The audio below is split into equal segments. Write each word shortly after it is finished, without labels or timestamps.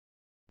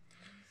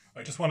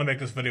I just want to make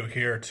this video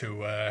here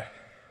to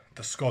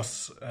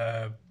discuss,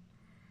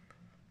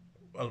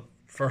 well,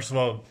 first of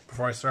all,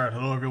 before I start,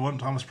 hello everyone,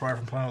 Thomas Pryor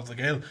from Planet of the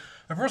Gale.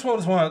 And first of all, I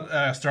just want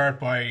to start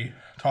by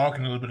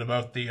talking a little bit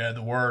about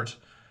the word.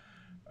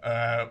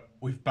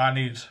 We've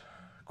bandied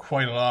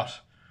quite a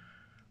lot.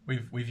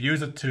 We've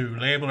used it to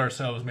label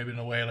ourselves maybe in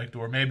a way like,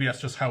 or maybe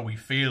that's just how we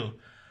feel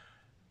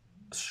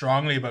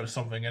strongly about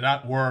something, and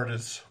that word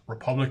is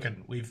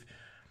Republican. We've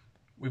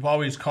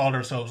always called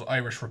ourselves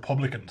Irish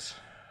Republicans,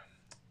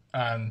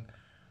 and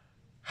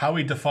how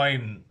we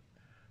define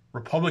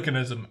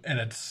republicanism in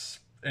its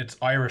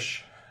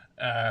Irish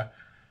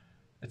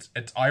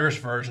its Irish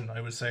version,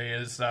 I would say,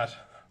 is that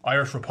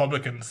Irish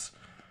Republicans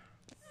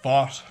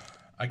fought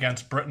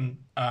against Britain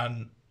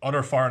and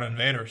other foreign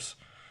invaders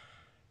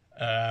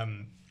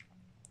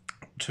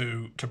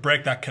to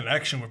break that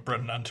connection with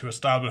Britain and to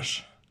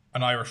establish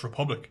an Irish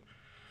Republic.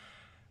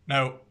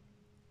 Now,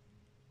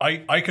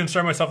 I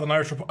consider myself an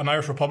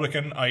Irish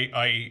Republican.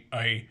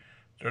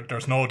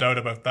 There's no doubt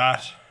about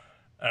that.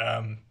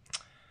 I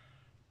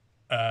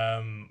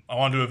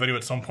want to do a video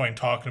at some point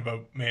talking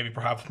about maybe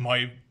perhaps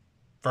my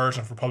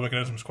version of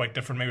republicanism is quite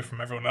different maybe from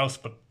everyone else,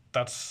 but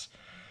that's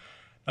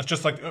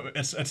just like,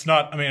 it's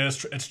not, I mean,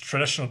 it's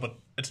traditional, but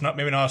it's not,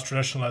 maybe not as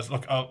traditional as,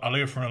 look, I'll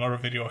leave it for another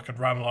video. I could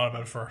ramble on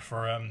about it for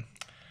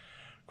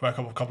quite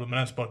a couple of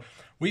minutes, but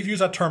we've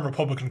used that term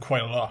Republican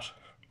quite a lot,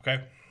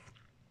 okay?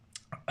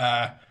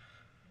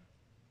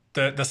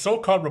 The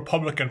so-called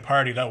Republican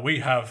Party that we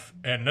have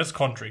in this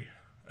country,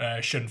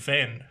 Sinn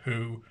Féin,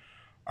 who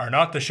are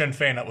not the Sinn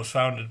Féin that was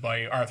founded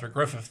by Arthur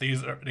Griffith.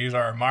 These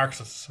are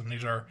Marxists, and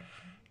these are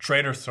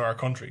traitors to our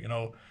country. You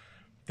know,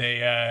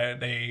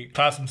 they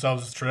class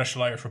themselves as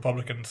traditional Irish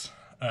Republicans,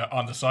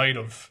 on the side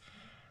of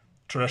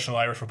traditional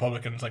Irish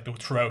Republicans, like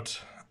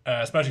throughout,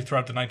 especially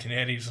throughout the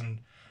 1980s and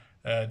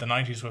the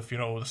 90s, with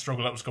the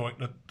struggle that was going,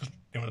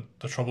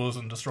 the troubles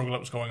and the struggle that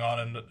was going on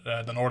in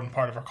the northern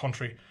part of our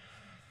country.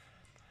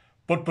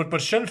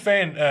 But Sinn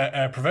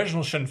Féin,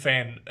 provisional Sinn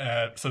Féin,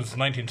 since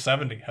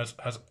 1970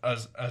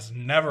 has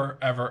never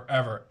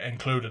ever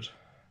included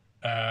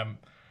an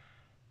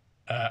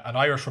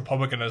Irish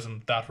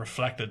republicanism that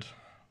reflected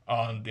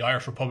on the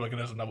Irish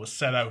republicanism that was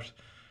set out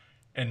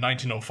in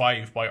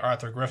 1905 by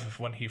Arthur Griffith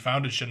when he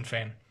founded Sinn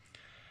Féin.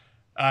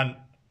 And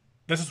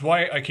this is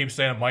why I keep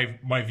saying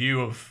my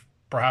view of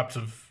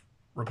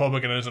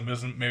republicanism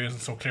isn't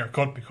so clear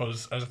cut,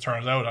 because as it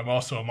turns out, I'm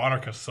also a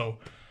monarchist, so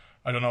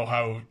I don't know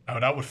how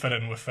that would fit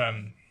in with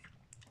my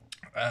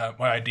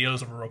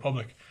ideals of a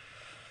republic.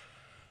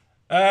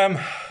 But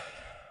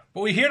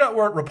we hear that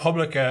word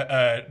republic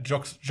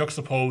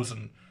juxtaposed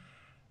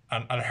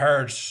and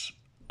heard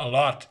a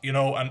lot,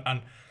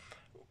 and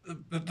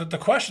the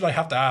question I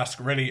have to ask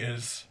really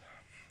is,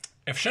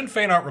 if Sinn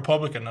Féin aren't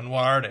Republican, then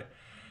what are they?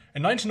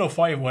 In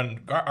 1905,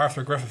 when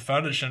Arthur Griffith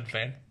founded Sinn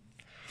Féin,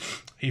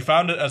 he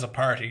founded it as a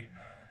party,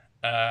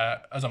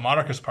 as a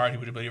monarchist party,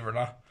 would you believe it or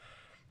not,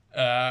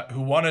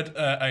 who wanted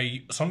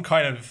some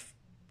kind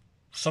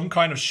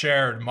of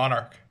shared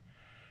monarch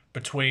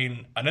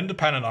between an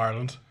independent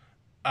Ireland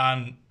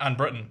and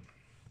Britain,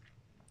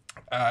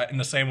 in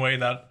the same way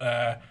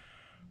that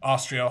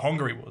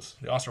Austria-Hungary was,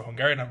 the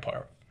Austro-Hungarian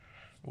Empire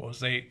was.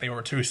 They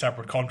were two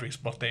separate countries,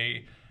 but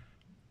they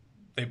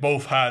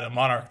both had a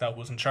monarch that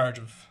was in charge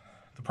of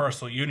the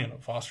personal union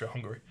of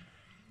Austria-Hungary.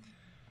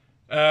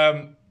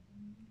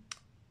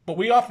 But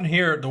we often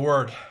hear the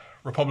word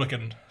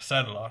Republican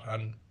said a lot,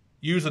 and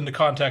used in the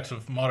context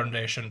of modern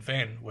day Sinn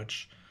Féin,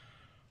 which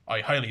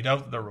I highly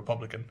doubt that they're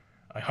Republican.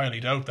 I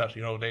highly doubt that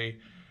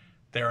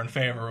they're in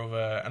favour of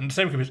and the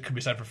same could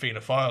be said for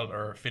Fianna Fáil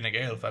or Fine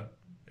Gael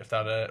if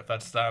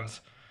that stands.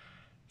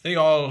 They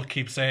all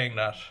keep saying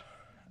that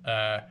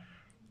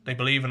they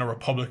believe in a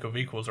republic of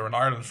equals, or an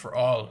Ireland for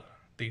all.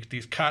 These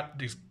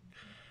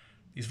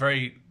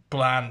very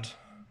bland,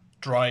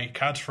 dry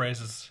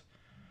catchphrases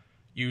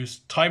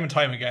used time and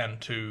time again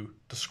to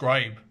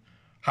describe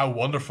how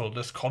wonderful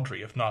this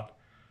country, if not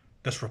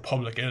this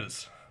republic,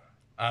 is.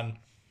 But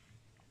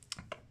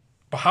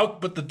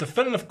the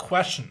definitive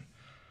question,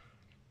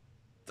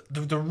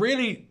 the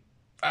really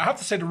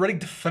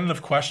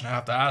definitive question I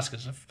have to ask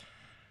is,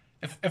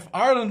 if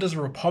Ireland is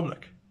a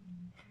republic,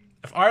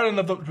 if Ireland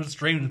lived up to its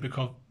dream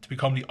to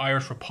become the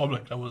Irish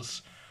Republic that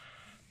was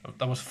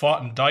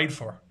fought and died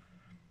for,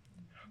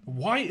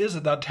 why is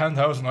it that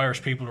 10,000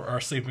 Irish people are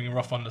sleeping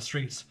rough on the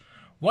streets?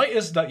 Why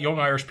is it that young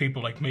Irish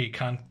people like me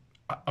can't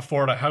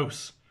afford a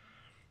house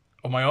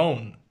of my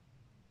own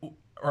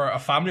or a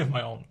family of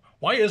my own?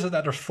 Why is it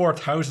that there's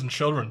 4,000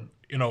 children,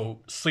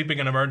 sleeping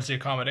in emergency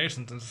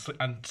accommodations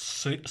and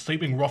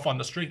sleeping rough on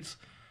the streets?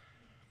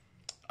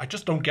 I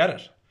just don't get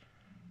it.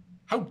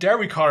 How dare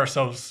we call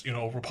ourselves,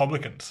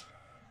 Republicans,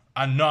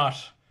 and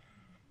not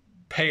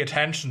pay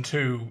attention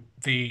to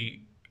the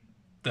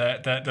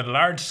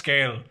large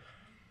scale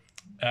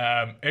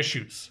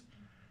issues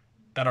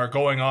that are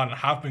going on and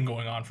have been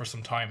going on for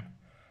some time.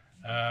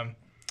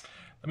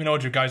 Let me know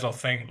what you guys all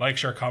think. Like,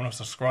 share, comment,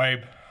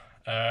 subscribe.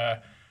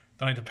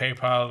 Donate to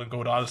PayPal and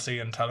go to Odyssey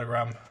and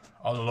Telegram.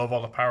 All the love,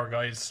 all the power,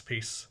 guys.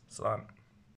 Peace. Salam.